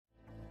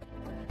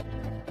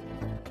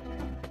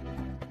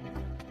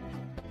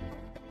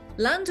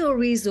Landore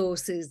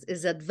Resources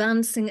is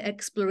advancing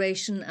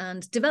exploration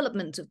and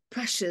development of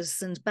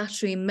precious and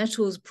battery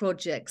metals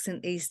projects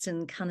in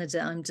Eastern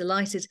Canada. I'm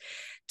delighted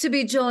to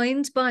be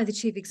joined by the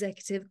Chief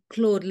Executive,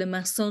 Claude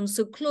Lemasson.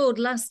 So, Claude,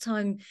 last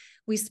time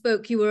we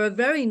spoke, you were a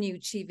very new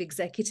Chief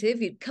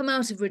Executive. You'd come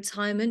out of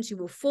retirement. You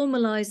were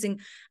formalising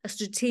a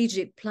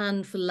strategic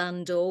plan for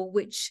Landore,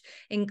 which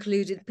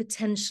included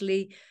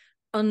potentially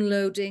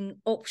unloading,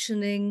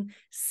 optioning,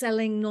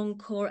 selling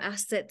non-core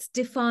assets,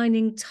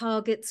 defining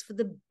targets for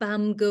the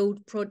BAM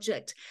Gold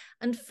project,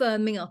 and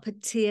firming up a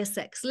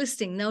TSX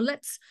listing. Now,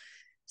 let's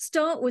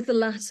start with the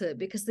latter,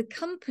 because the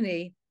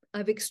company,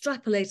 I've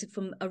extrapolated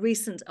from a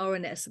recent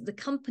RNS, that the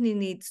company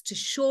needs to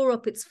shore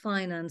up its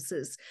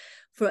finances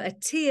for a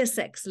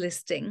TSX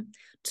listing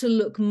to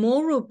look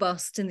more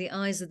robust in the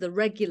eyes of the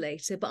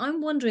regulator. But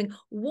I'm wondering,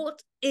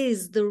 what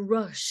is the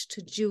rush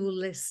to dual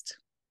list?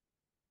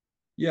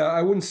 Yeah,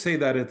 I wouldn't say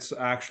that it's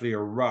actually a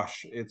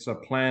rush. It's a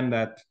plan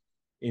that,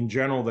 in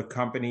general, the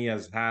company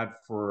has had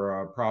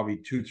for probably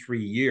 2,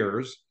 3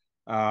 years,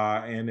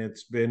 and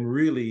it's been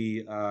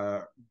really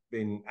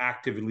been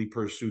actively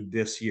pursued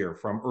this year,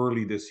 from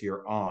early this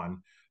year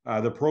on.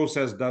 The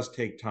process does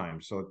take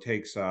time, so it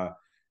takes,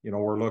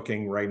 we're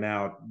looking right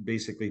now at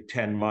basically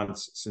 10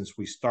 months since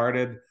we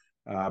started.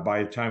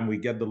 By the time we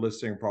get the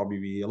listing, probably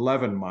be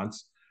 11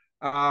 months.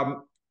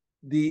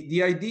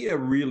 The idea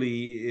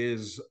really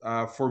is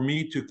for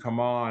me to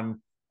come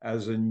on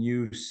as a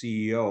new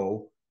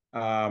CEO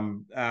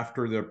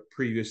after the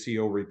previous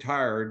CEO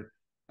retired,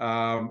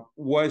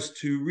 was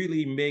to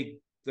really make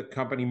the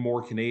company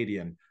more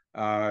Canadian.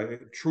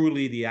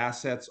 Truly, the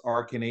assets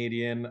are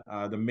Canadian.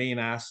 The main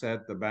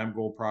asset, the BAM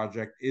Gold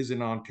project, is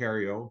in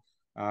Ontario,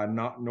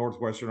 not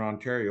Northwestern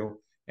Ontario.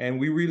 And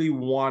we really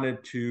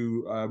wanted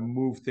to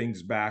move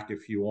things back,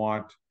 if you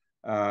want,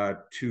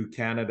 to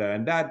Canada.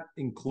 And that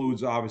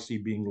includes obviously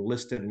being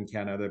listed in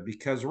Canada,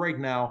 because right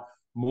now,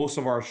 most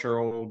of our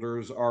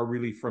shareholders are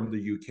really from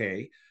the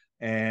UK,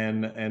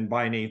 and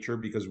by nature,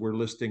 because we're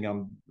listed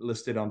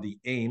on the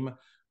AIM.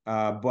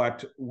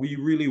 But we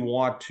really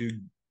want to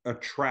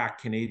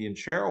attract Canadian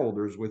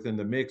shareholders within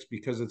the mix,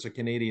 because it's a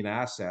Canadian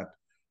asset,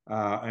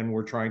 and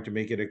we're trying to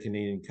make it a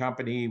Canadian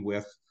company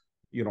with,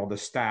 the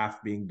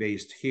staff being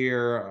based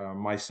here,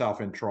 myself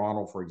in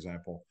Toronto, for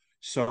example.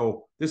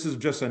 So this is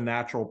just a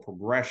natural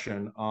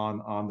progression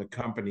on the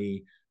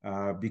company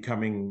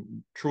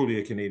becoming truly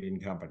a Canadian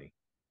company.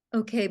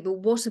 Okay, but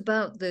what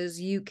about those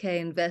UK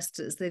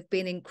investors? They've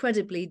been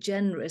incredibly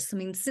generous. I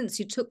mean, since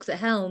you took the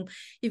helm,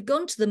 you've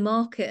gone to the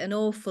market an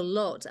awful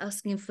lot,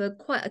 asking for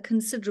quite a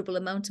considerable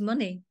amount of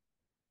money.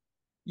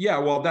 Yeah,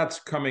 well, that's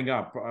coming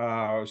up.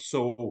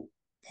 So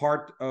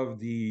part of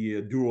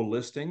the dual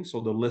listing, so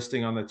the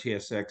listing on the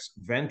TSX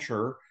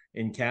Venture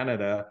in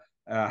Canada,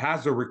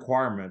 has a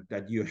requirement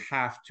that you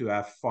have to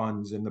have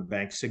funds in the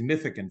bank,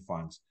 significant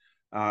funds.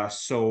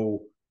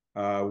 So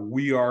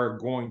we are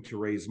going to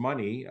raise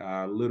money.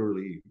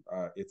 Literally,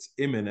 it's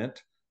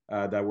imminent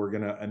that we're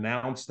going to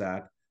announce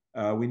that.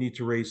 We need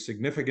to raise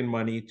significant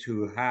money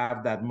to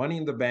have that money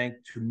in the bank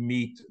to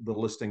meet the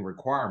listing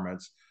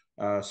requirements.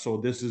 So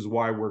this is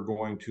why we're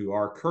going to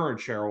our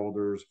current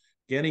shareholders,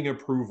 getting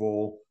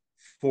approval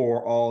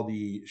for all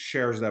the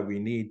shares that we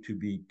need to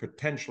be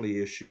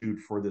potentially issued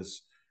for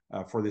this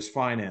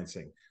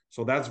financing.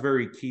 So that's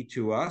very key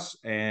to us,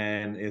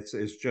 and it's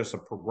just a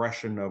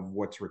progression of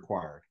what's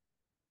required.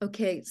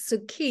 Okay, so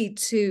key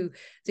to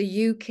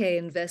the UK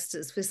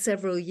investors for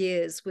several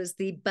years was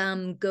the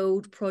BAM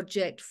Gold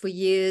project. For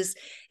years,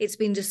 it's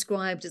been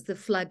described as the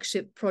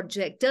flagship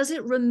project. Does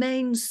it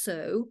remain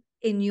so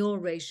in your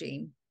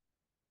regime?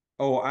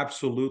 Oh,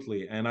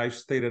 absolutely. And I've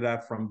stated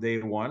that from day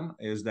one,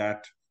 is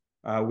that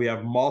we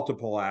have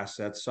multiple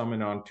assets, some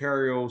in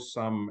Ontario,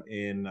 some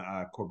in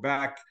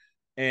Quebec,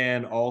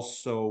 and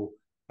also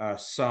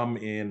some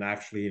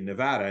actually in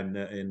Nevada,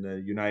 in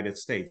the United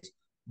States.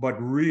 But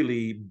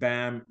really,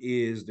 BAM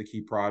is the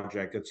key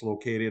project. It's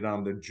located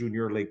on the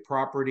Junior Lake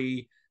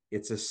property.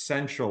 It's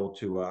essential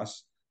to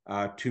us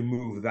to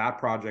move that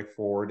project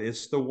forward.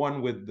 It's the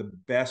one with the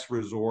best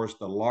resource,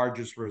 the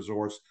largest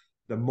resource,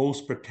 the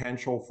most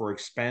potential for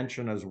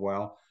expansion as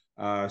well.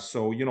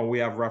 So, we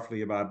have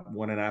roughly about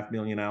 1.5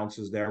 million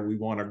ounces there. We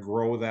want to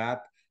grow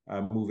that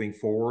moving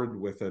forward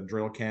with a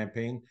drill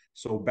campaign.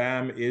 So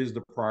BAM is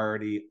the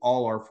priority.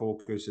 All our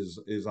focus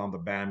is on the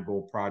BAM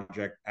Gold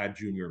project at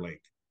Junior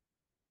Lake.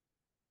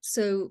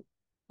 So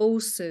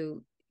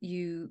also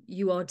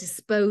you are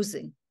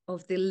disposing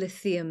of the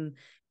lithium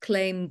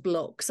claim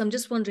blocks. I'm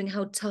just wondering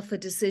how tough a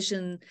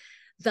decision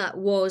that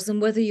was,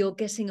 and whether you're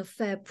getting a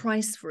fair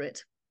price for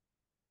it.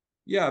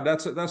 Yeah,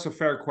 that's a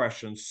fair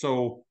question.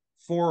 So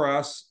for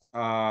us,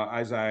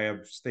 as I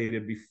have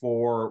stated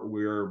before,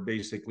 we're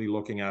basically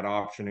looking at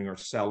optioning or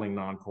selling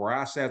non-core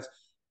assets.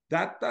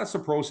 That's a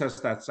process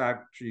that's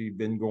actually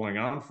been going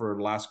on for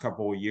the last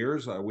couple of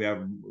years. We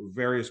have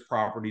various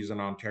properties in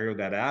Ontario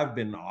that have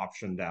been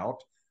optioned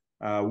out.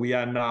 We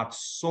have not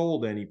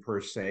sold any per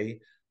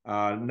se.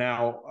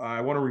 Now,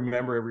 I want to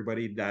remind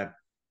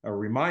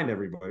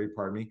everybody,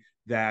 pardon me,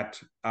 that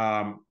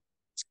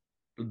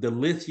the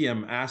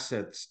lithium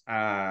assets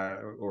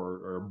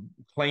or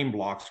claim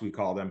blocks, we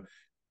call them,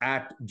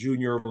 at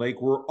Junior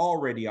Lake were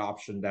already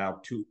optioned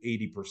out to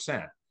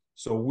 80%.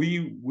 So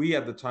we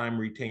at the time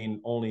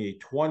retained only a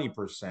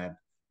 20%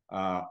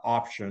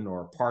 option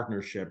or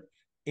partnership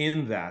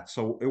in that.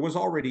 So it was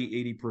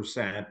already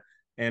 80%,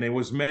 and it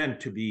was meant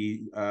to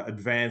be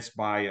advanced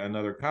by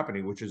another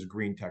company, which is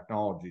Green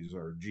Technologies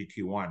or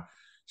GT1.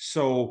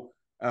 So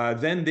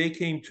then they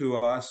came to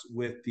us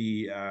with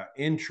the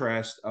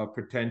interest of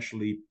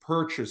potentially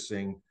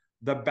purchasing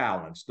the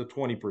balance, the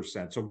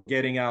 20%. So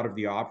getting out of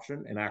the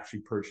option and actually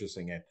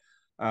purchasing it.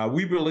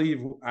 We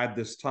believe at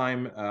this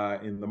time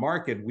in the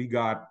market, we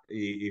got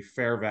a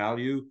fair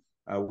value.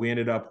 We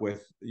ended up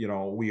with,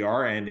 we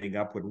are ending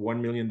up with $1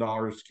 million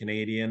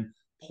Canadian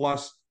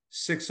plus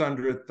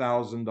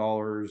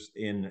 $600,000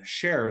 in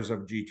shares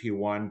of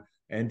GT1.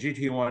 And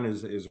GT1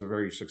 is a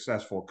very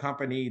successful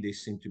company. They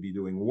seem to be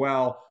doing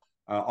well.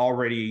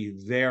 Already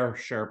their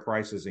share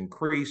price has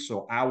increased.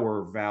 So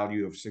our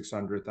value of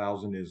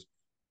 600,000 is,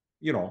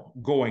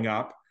 going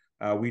up.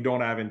 We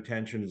don't have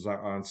intentions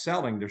on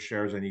selling the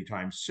shares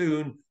anytime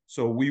soon.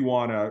 So we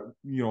want to,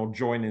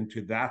 join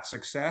into that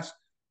success,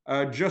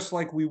 just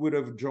like we would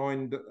have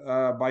joined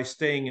by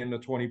staying in the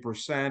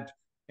 20%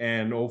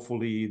 and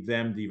hopefully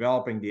them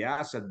developing the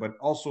asset. But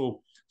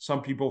also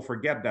some people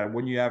forget that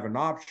when you have an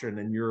option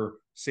and you're,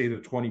 say, the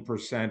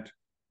 20%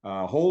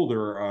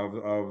 holder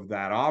of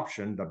that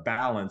option, the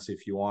balance,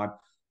 if you want,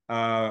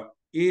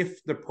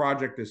 if the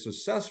project is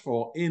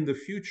successful in the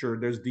future,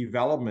 there's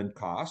development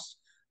costs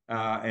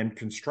and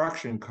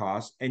construction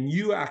costs, and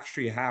you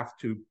actually have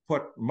to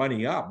put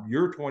money up,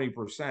 your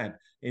 20%,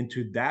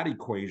 into that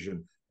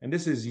equation. And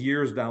this is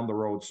years down the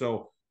road.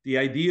 So the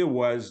idea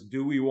was,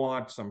 do we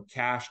want some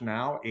cash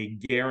now, a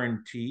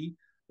guarantee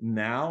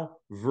now,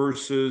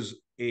 versus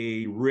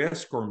a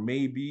risk or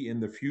maybe in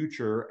the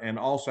future, and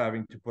also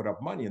having to put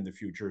up money in the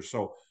future?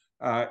 So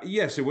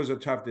yes, it was a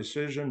tough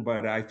decision,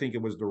 but I think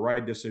it was the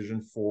right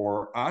decision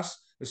for us,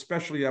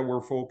 especially that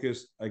we're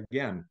focused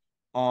again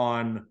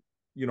on,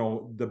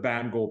 the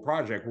BAM Gold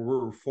project.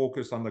 We're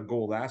focused on the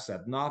gold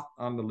asset, not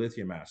on the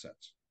lithium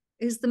assets.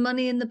 Is the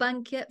money in the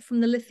bank yet from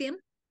the lithium?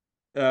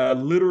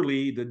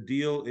 Literally, the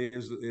deal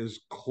is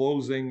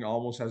closing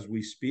almost as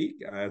we speak.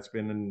 It's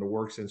been in the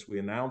works since we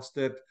announced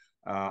it.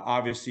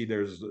 Obviously,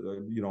 there's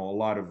a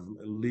lot of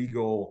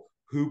legal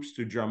hoops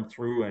to jump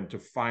through and to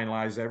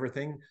finalize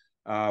everything.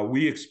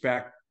 We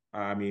expect,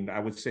 I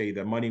would say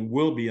the money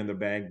will be in the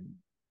bank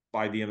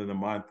by the end of the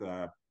month,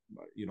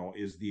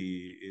 is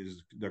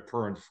the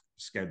current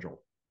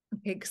schedule.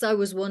 Okay, because I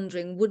was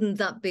wondering, wouldn't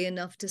that be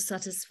enough to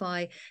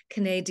satisfy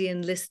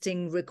Canadian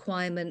listing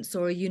requirements,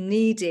 or are you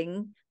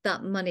needing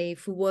that money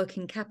for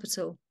working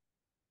capital?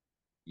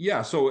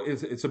 Yeah, so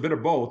it's a bit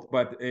of both,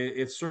 but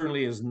it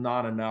certainly is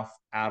not enough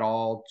at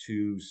all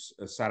to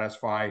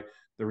satisfy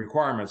the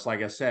requirements.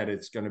 Like I said,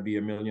 it's going to be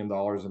 $1 million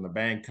in the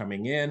bank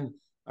coming in.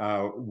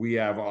 We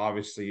have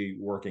obviously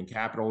working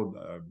capital,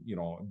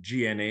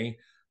 G&A,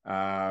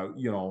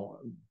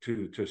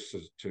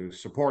 to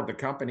support the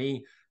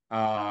company.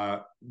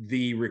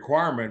 The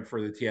requirement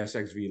for the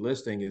TSXV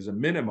listing is a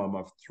minimum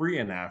of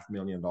 $3.5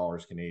 million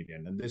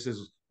Canadian, and this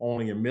is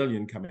only $1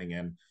 million coming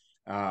in.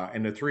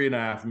 And the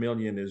 $3.5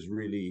 million is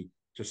really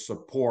to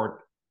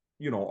support,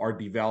 our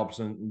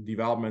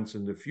developments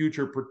in the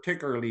future,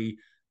 particularly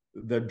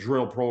the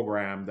drill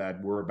program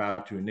that we're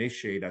about to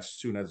initiate as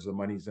soon as the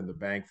money's in the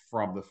bank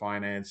from the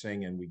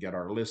financing and we get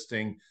our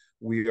listing.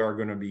 We are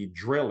going to be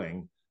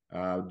drilling,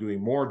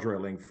 doing more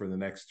drilling for the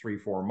next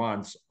 3-4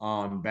 months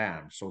on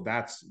BAM. So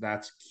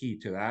that's key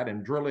to that.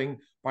 And drilling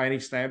by any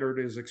standard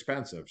is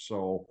expensive.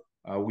 So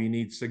we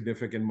need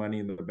significant money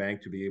in the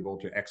bank to be able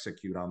to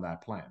execute on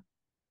that plan.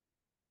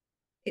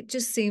 It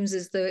just seems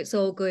as though it's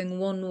all going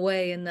one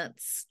way, and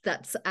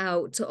that's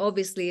out.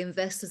 Obviously,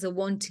 investors are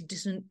wanting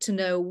to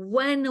know,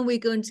 when are we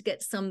going to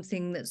get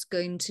something that's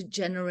going to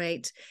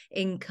generate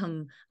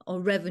income or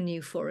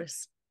revenue for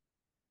us?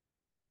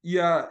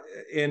 Yeah,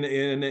 and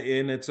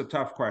it's a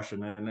tough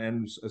question,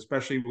 and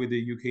especially with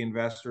the UK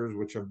investors,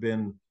 which have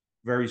been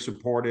very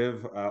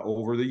supportive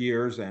over the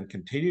years and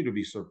continue to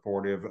be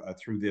supportive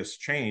through this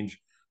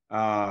change.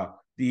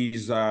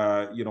 These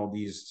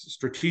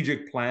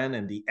strategic plan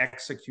and the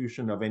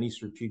execution of any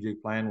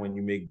strategic plan, when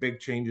you make big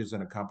changes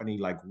in a company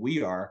like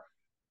we are,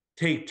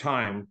 take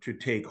time to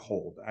take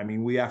hold.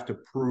 We have to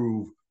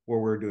prove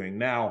what we're doing.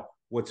 Now,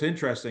 what's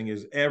interesting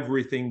is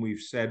everything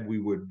we've said we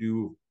would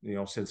do,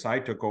 since I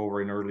took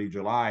over in early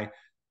July,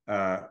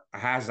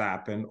 has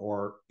happened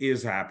or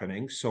is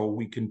happening. So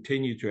we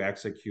continue to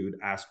execute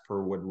as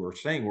per what we're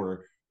saying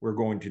we're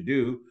going to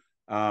do.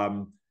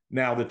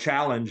 Now, the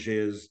challenge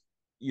is,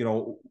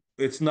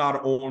 it's not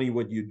only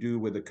what you do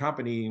with the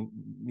company,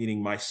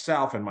 meaning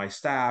myself and my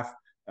staff,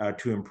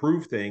 to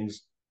improve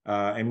things,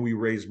 and we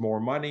raise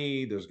more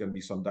money. There's going to be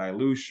some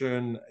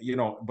dilution,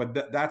 but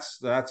that's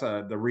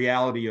the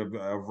reality of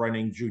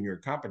running junior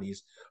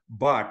companies.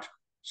 But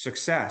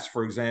success,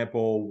 for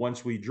example,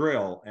 once we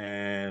drill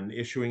and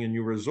issuing a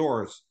new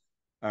resource,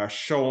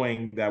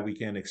 showing that we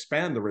can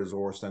expand the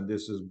resource, and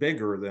this is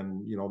bigger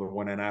than, the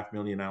 1.5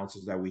 million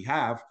ounces that we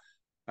have.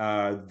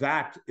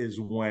 That is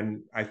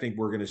when I think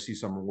we're going to see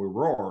some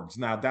rewards.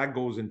 Now that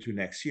goes into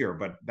next year,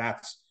 but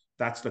that's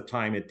the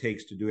time it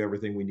takes to do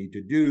everything we need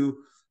to do.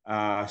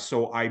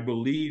 So I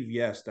believe,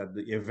 yes, that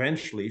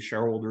eventually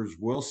shareholders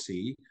will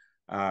see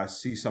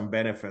some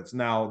benefits.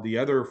 Now, the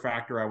other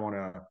factor I want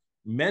to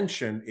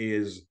mention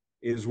is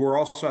we're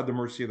also at the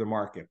mercy of the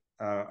market.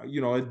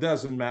 It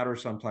doesn't matter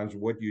sometimes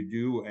what you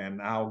do and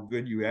how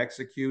good you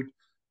execute.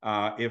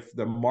 If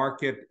the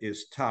market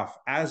is tough,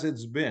 as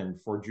it's been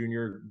for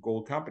junior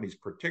gold companies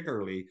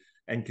particularly,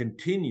 and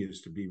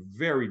continues to be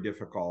very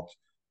difficult,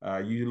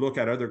 you look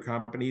at other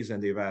companies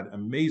and they've had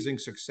amazing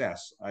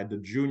success at the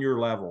junior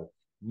level,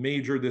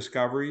 major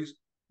discoveries,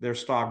 their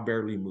stock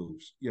barely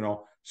moves.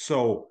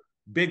 So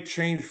big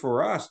change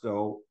for us,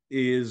 though,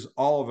 is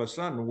all of a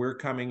sudden we're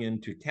coming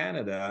into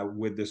Canada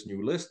with this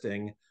new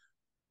listing,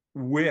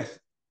 with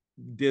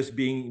this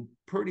being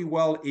pretty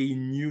well a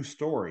new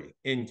story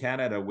in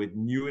Canada, with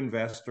new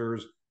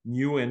investors,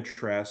 new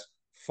interests,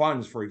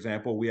 funds. For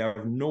example, we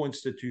have no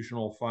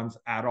institutional funds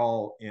at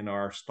all in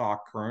our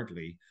stock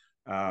currently.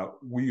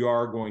 We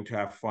are going to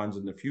have funds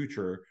in the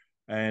future,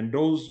 and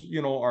those,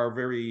 are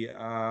very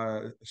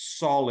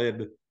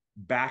solid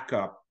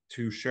backup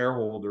to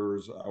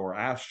shareholders or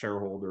as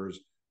shareholders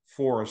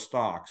for a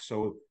stock.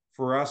 So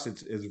for us,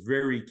 it's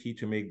very key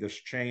to make this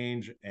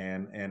change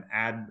and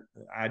add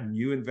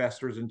new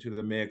investors into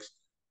the mix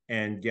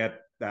and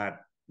get that,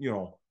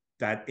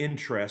 that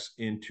interest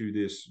into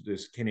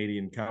this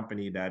Canadian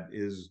company that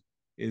is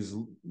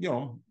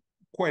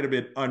quite a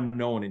bit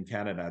unknown in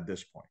Canada at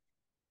this point.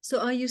 So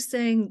are you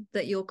saying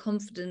that you're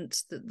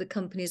confident that the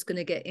company is going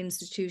to get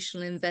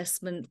institutional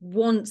investment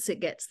once it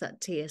gets that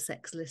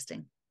TSX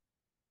listing?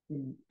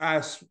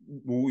 As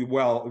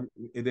well,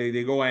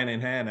 they go hand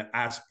in hand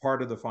as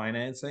part of the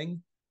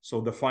financing. So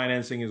the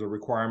financing is a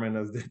requirement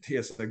of the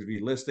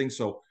TSXV listing.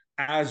 So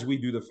as we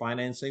do the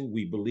financing,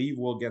 we believe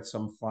we'll get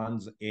some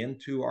funds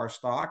into our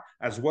stock,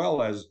 as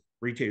well as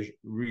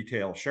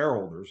retail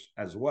shareholders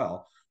as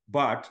well.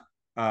 But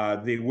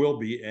they will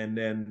be, and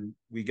then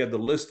we get the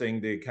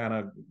listing. They kind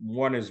of,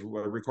 one is a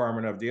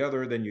requirement of the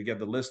other. Then you get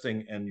the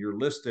listing, and you're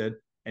listed,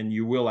 and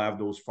you will have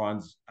those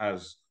funds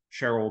as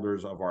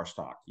shareholders of our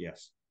stock.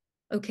 Yes.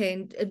 Okay,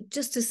 and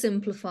just to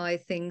simplify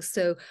things,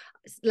 so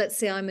let's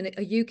say I'm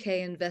a UK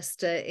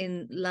investor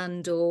in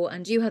Landore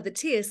and you have the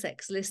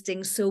TSX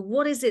listing. So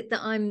what is it that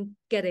I'm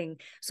getting?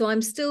 So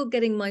I'm still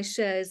getting my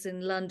shares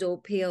in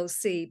Landore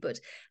PLC, but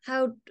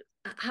how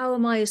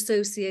am I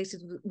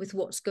associated with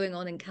what's going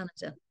on in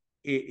Canada?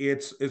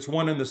 It's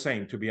one and the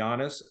same, to be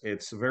honest.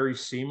 It's very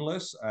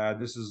seamless.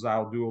 This is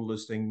how dual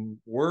listing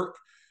work.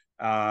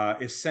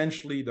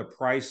 Essentially, the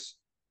price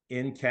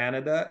in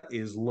Canada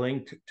is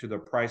linked to the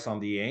price on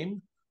the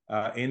AIM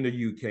in the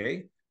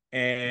UK,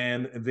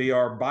 and they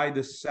are by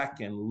the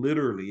second,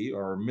 literally,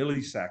 or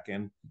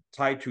millisecond,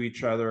 tied to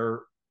each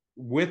other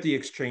with the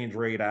exchange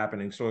rate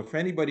happening. So if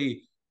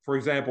anybody, for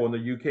example, in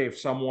the UK, if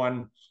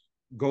someone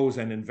goes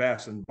and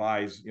invests and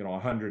buys,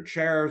 100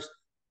 shares,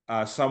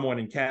 someone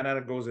in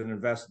Canada goes and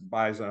invests,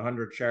 buys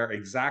 100 shares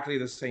exactly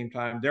the same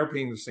time, they're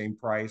paying the same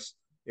price.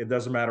 It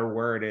doesn't matter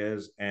where it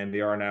is, and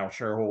they are now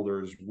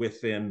shareholders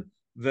within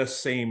the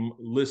same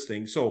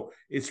listing. So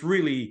it's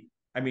really,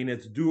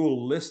 it's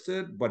dual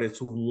listed, but it's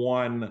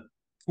one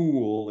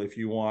pool, if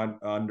you want,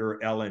 under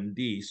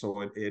LND.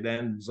 So it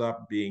ends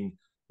up being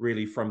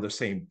really from the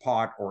same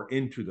pot or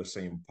into the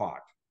same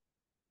pot.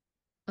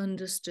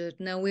 Understood.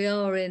 Now we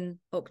are in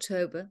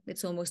October,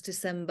 it's almost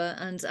December,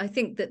 and I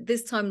think that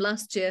this time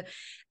last year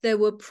there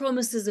were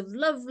promises of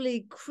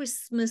lovely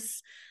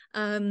Christmas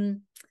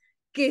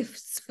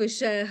gifts for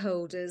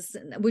shareholders.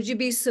 Would you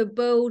be so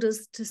bold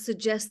as to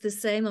suggest the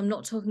same? I'm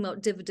not talking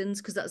about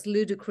dividends because that's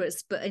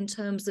ludicrous, but in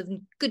terms of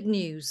good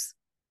news.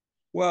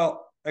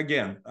 Well,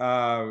 again,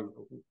 I'm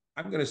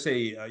going to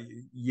say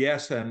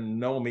yes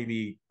and no.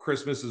 Maybe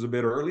Christmas is a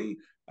bit early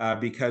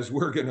because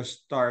we're going to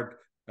start,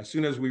 as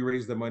soon as we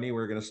raise the money,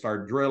 we're going to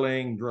start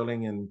drilling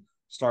and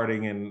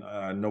starting in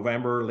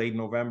November, late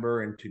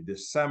November into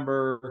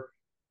December.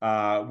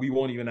 We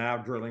won't even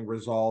have drilling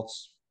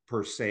results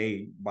per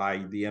se by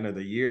the end of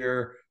the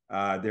year.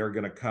 They're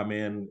going to come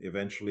in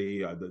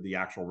eventually, the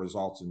actual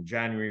results in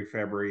January,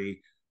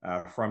 February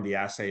from the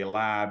assay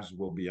labs.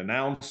 We'll be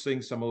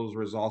announcing some of those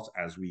results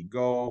as we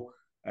go.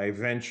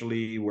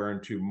 Eventually, we're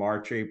into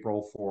March,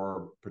 April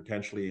for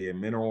potentially a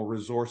mineral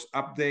resource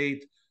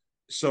update.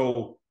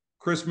 So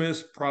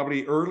Christmas,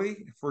 probably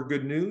early for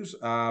good news,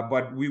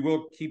 but we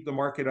will keep the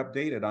market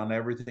updated on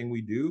everything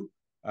we do.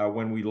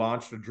 When we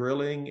launch the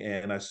drilling,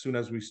 and as soon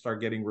as we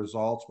start getting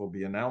results, we'll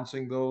be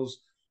announcing those.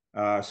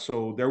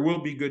 So there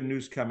will be good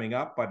news coming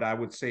up, but I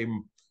would say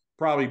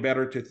probably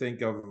better to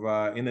think of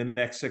in the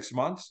next 6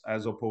 months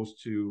as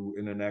opposed to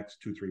in the next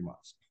 2-3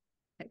 months.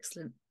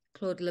 Excellent.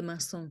 Claude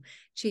Lemasson,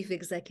 Chief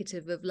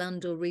Executive of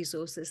Landore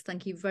Resources,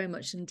 thank you very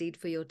much indeed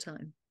for your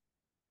time.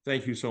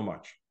 Thank you so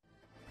much.